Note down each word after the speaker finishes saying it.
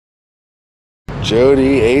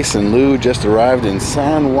Jody, Ace, and Lou just arrived in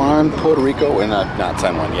San Juan, Puerto Rico. And not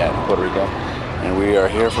San Juan yet, Puerto Rico. And we are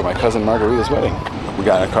here for my cousin Margarita's wedding. We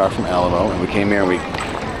got a car from Alamo, and we came here and we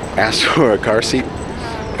asked for a car seat.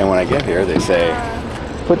 And when I get here, they say,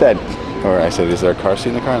 put that, or I said, is there a car seat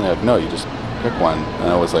in the car? And they're like, no, you just pick one. And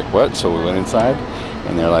I was like, what? So we went inside,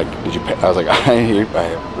 and they're like, did you pay? I was like,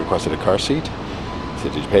 I requested a car seat. I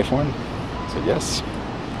said, did you pay for one? I said, yes.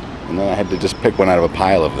 And then I had to just pick one out of a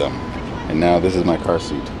pile of them. And now this is my car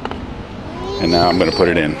seat. And now I'm going to put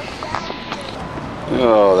it in.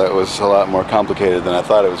 Oh, that was a lot more complicated than I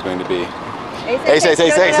thought it was going to be. Ace.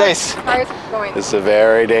 This is a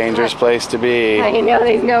very dangerous place to be. I know,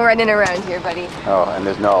 there's no running around here, buddy. Oh, and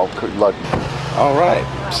there's no luck. All right,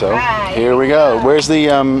 so here we go. Where's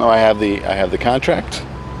the oh, I have the contract.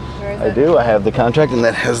 Where is I it? do. I have the contract, and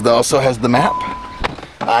that also has the map.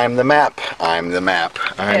 I'm the map. I'm the map.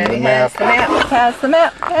 I'm the map. Pass the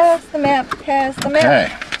map. Pass the map. Pass the map.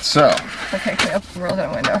 Okay, so. Okay, can I roll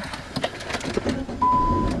down the window?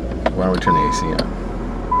 Why don't we turn the AC on?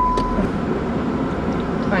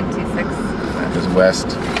 26. This is west.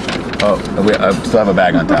 Oh, I still have a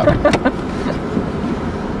bag on top.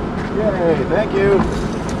 Yay, thank you.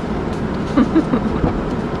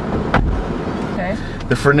 Okay.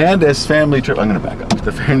 The Fernandez family trip, I'm going to back up.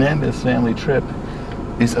 The Fernandez family trip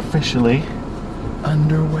is officially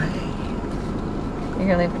underway. You're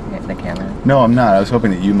going to leave the camera? No, I'm not. I was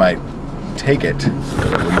hoping that you might take it so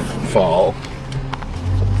it wouldn't fall.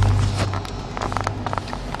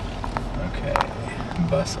 Okay,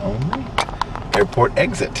 bus only. Airport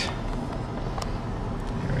exit. Here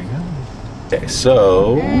we go. Okay,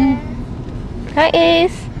 so. Hi,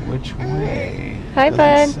 Ace. Which way? Hi,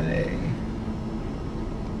 bud. Say?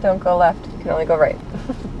 Don't go left. You can only go right.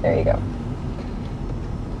 There you go.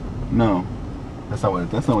 No, that's not what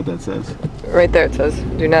that says. Right there it says,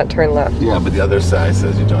 do not turn left. Yeah, but the other side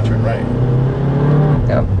says you don't turn right.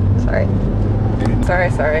 No, sorry.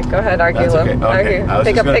 Sorry. Go ahead, argue. That's okay. Okay.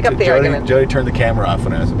 Argue. Pick up the argument. Jody turned the camera off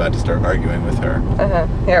when I was about to start arguing with her.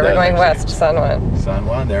 Yeah, we're going west, San Juan. San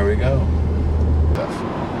Juan, there we go.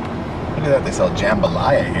 Look at that, they sell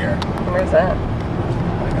jambalaya here. Where's that? I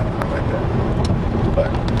gotta go right there.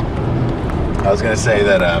 But I was gonna say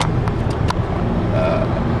that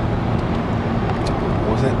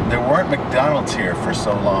there weren't McDonald's here for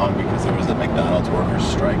so long because there was a McDonald's workers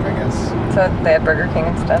strike, I guess. So they had Burger King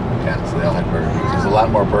instead? Yeah, so they all had Burger Kings. There's a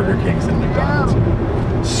lot more Burger Kings than McDonald's.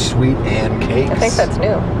 Sweet Ann cakes. I think that's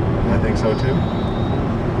new. I think so too.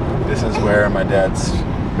 This is where my dad's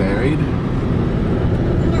buried.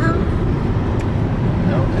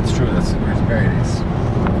 No, it's true. That's where he's buried. He's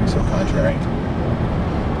so contrary.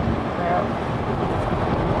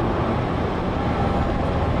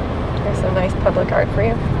 There's some nice public art for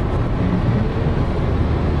you.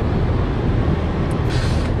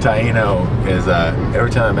 Taino is, every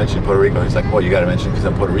time I mention Puerto Rico, he's like, well, you got to mention because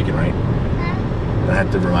I'm Puerto Rican, right? And I have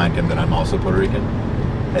to remind him that I'm also Puerto Rican.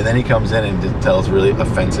 And then he comes in and just tells really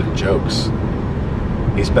offensive jokes.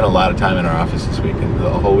 He spent a lot of time in our office this week, and the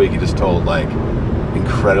whole week he just told, like,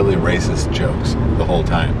 incredibly racist jokes the whole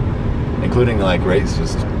time. Including, like,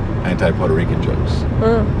 racist anti-Puerto Rican jokes.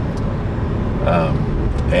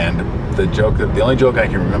 And the only joke I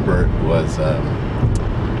can remember was,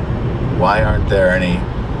 why aren't there any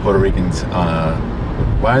Puerto Ricans in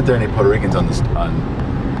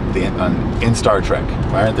Star Trek?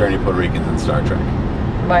 Why aren't there any Puerto Ricans in Star Trek?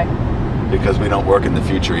 Why? Because we don't work in the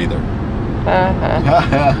future either.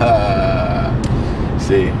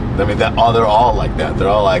 See, I mean, they're all like that. They're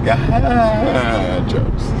all like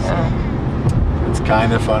jokes. So it's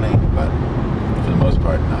kind of funny, but for the most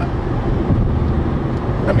part, not.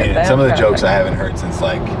 I mean, some of the jokes I haven't heard since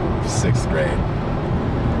like 6th grade.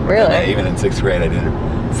 Really? And even in 6th grade, I didn't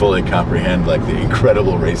fully comprehend like the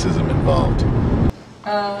incredible racism involved.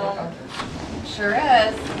 Sure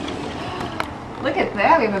is. Look at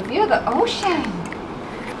that, we have a view of the ocean.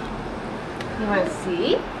 You want to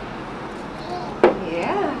see?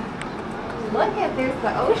 Yeah. Look at, there's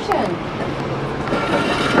the ocean.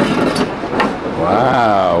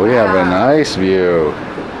 Wow, we have a nice view.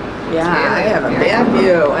 Yeah, I have a bad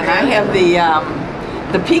view, and I have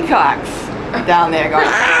the peacocks down there going.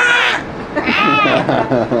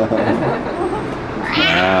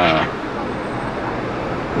 Wow.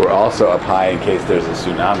 We're also up high in case there's a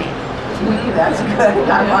tsunami. That's good.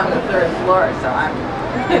 I'm on the 3rd floor, so I'm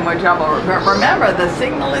in more trouble. Remember, the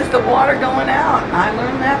signal is the water going out. I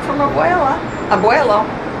learned that from Abuelo.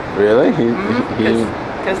 Really?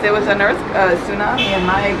 Because there was an tsunami in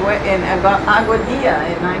Aguadilla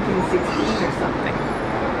in 1916 or something.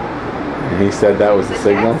 And he said that was the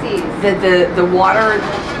signal? taxis. The water,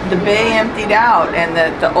 the bay emptied out, and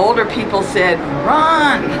the older people said,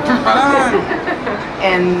 "Run, run!"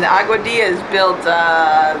 And Agua Diaz built.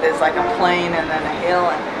 There's like a plain and then a hill,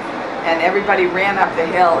 and everybody ran up the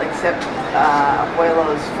hill except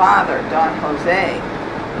Abuelo's father, Don Jose,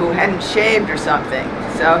 who hadn't shaved or something.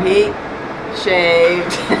 So he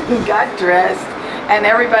shaved, got dressed, and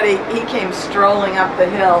everybody, he came strolling up the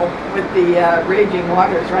hill with the raging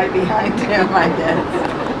waters right behind him, I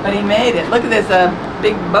guess. But he made it. Look at this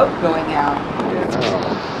big boat going out.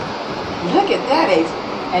 Look at that, Ace.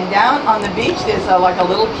 And down on the beach, there's like a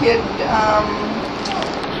little kid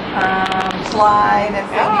slide and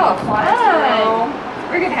thing. Oh, fun!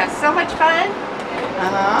 We're gonna have so much fun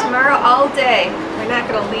tomorrow all day. We're not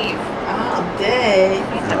gonna leave. All day.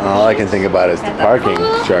 All I can think about is the parking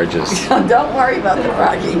charges. Don't worry about the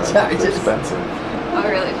parking charges. Expensive. Oh,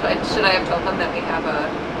 really? Should I have told them that we have a?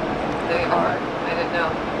 That we have a car? I didn't know.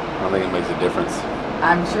 I don't think it makes a difference.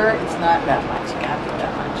 I'm sure it's not that much. Can't be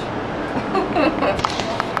that much.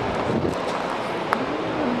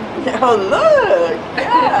 Oh, look!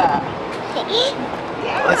 Yeah!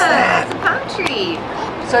 Yeah, What's that? it's a palm tree.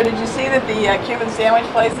 So did you see that the Cuban sandwich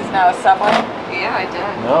place is now a Subway? Yeah, I did.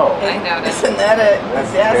 No. I noticed. Isn't that a That's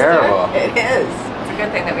disaster? terrible. It is. It's a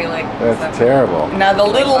good thing that we like. That's terrible. Now the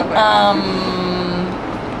little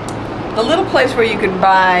place where you could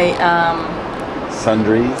buy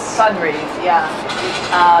Sundries. sundries, yeah.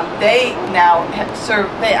 They now serve.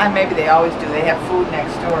 Maybe they always do. They have food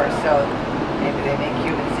next door, so maybe they make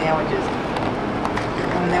Cuban sandwiches.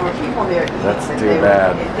 And there were people there. That's but too they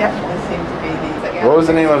bad. It definitely seemed to be these. What was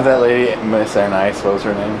the name of that lady, Miss Ernest? What was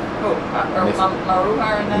her name? Miss- Maruja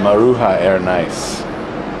or not? Maruja Ernest.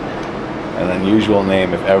 An unusual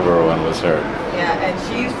name if ever one was heard. Yeah, and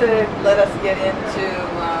she used to let us get into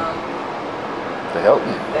The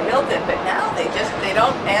Hilton. the Hilton, but now they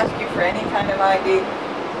don't ask you for any kind of ID.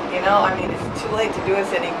 You know, I mean, it's too late to do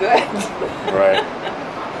us any good. Right.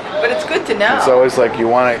 But it's good to know. It's always like you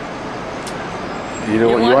want to. You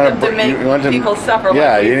want them to make people suffer like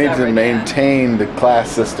Yeah, we you need to suffered, yeah. maintain the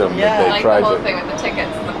class system Yeah. that they Like tried the whole to. thing with the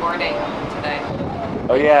tickets and the boarding today.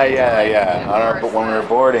 Oh yeah. When we were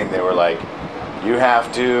boarding, they were like, you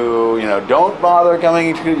have to, don't bother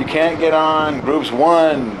coming. You can't get on groups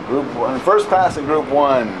one, first class in group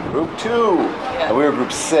 1, group 2, and we were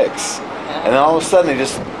group 6. And then all of a sudden they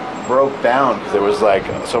just broke down because there was like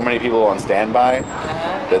so many people on standby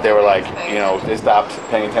that they were like, they stopped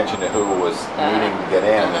paying attention to who was needing to get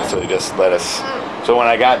in, and so they just let us. So when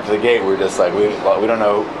I got to the gate, we were just like, we don't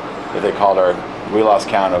know if they called our. We lost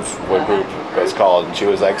count of what group it was called, and she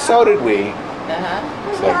was like, so did we.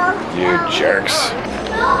 It's like, you jerks.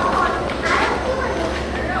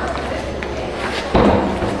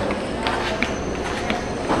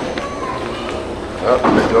 Oh,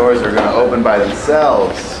 the doors are going to open by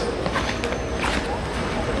themselves.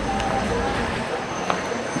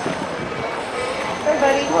 Hey,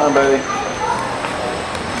 buddy. Come on, buddy.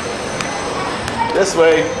 This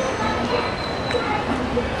way.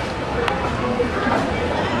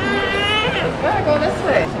 Gotta go this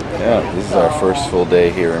way. Yeah, this is our first full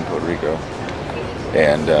day here in Puerto Rico.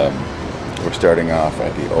 And we're starting off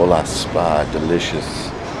at the Ola Spa Delicious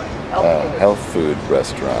health food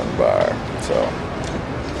restaurant bar. So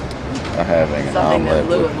I'm having an Something that omelet.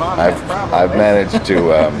 Lou and Mom have probably. I've managed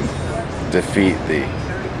to defeat the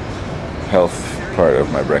health part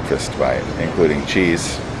of my breakfast by including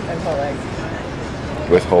cheese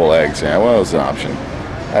with whole eggs. Yeah, well, it's an option.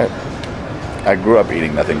 I grew up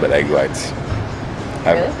eating nothing but egg whites.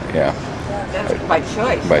 Really? Yeah. That's by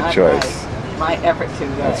choice. By not choice. My effort to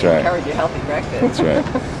That's right. encourage a healthy breakfast. That's right.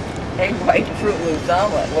 Egg white Fruit Loops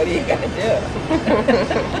omelet. What are you gonna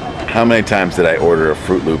do? How many times did I order a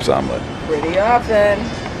Fruit Loops omelet? Pretty often.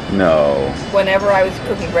 No. Whenever I was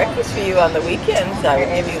cooking breakfast for you on the weekends, I would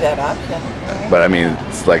give you that option. But I mean,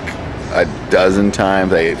 it's like a dozen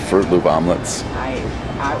times I ate Fruit Loop omelets.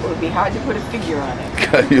 It would be hard to put a figure on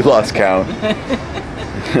it. You lost count.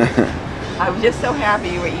 I was just so happy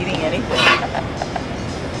you were eating anything.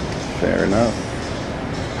 Fair enough.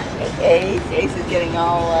 Ace is getting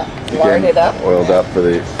all larded up. Oiled up for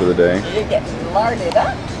the day. You're getting larded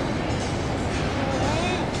up.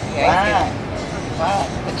 Wow. Wow.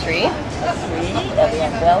 The tree? Tree of the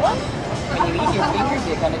umbrella. When you eat your fingers,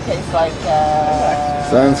 you're going to taste like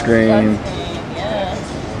Sunscreen. sunscreen.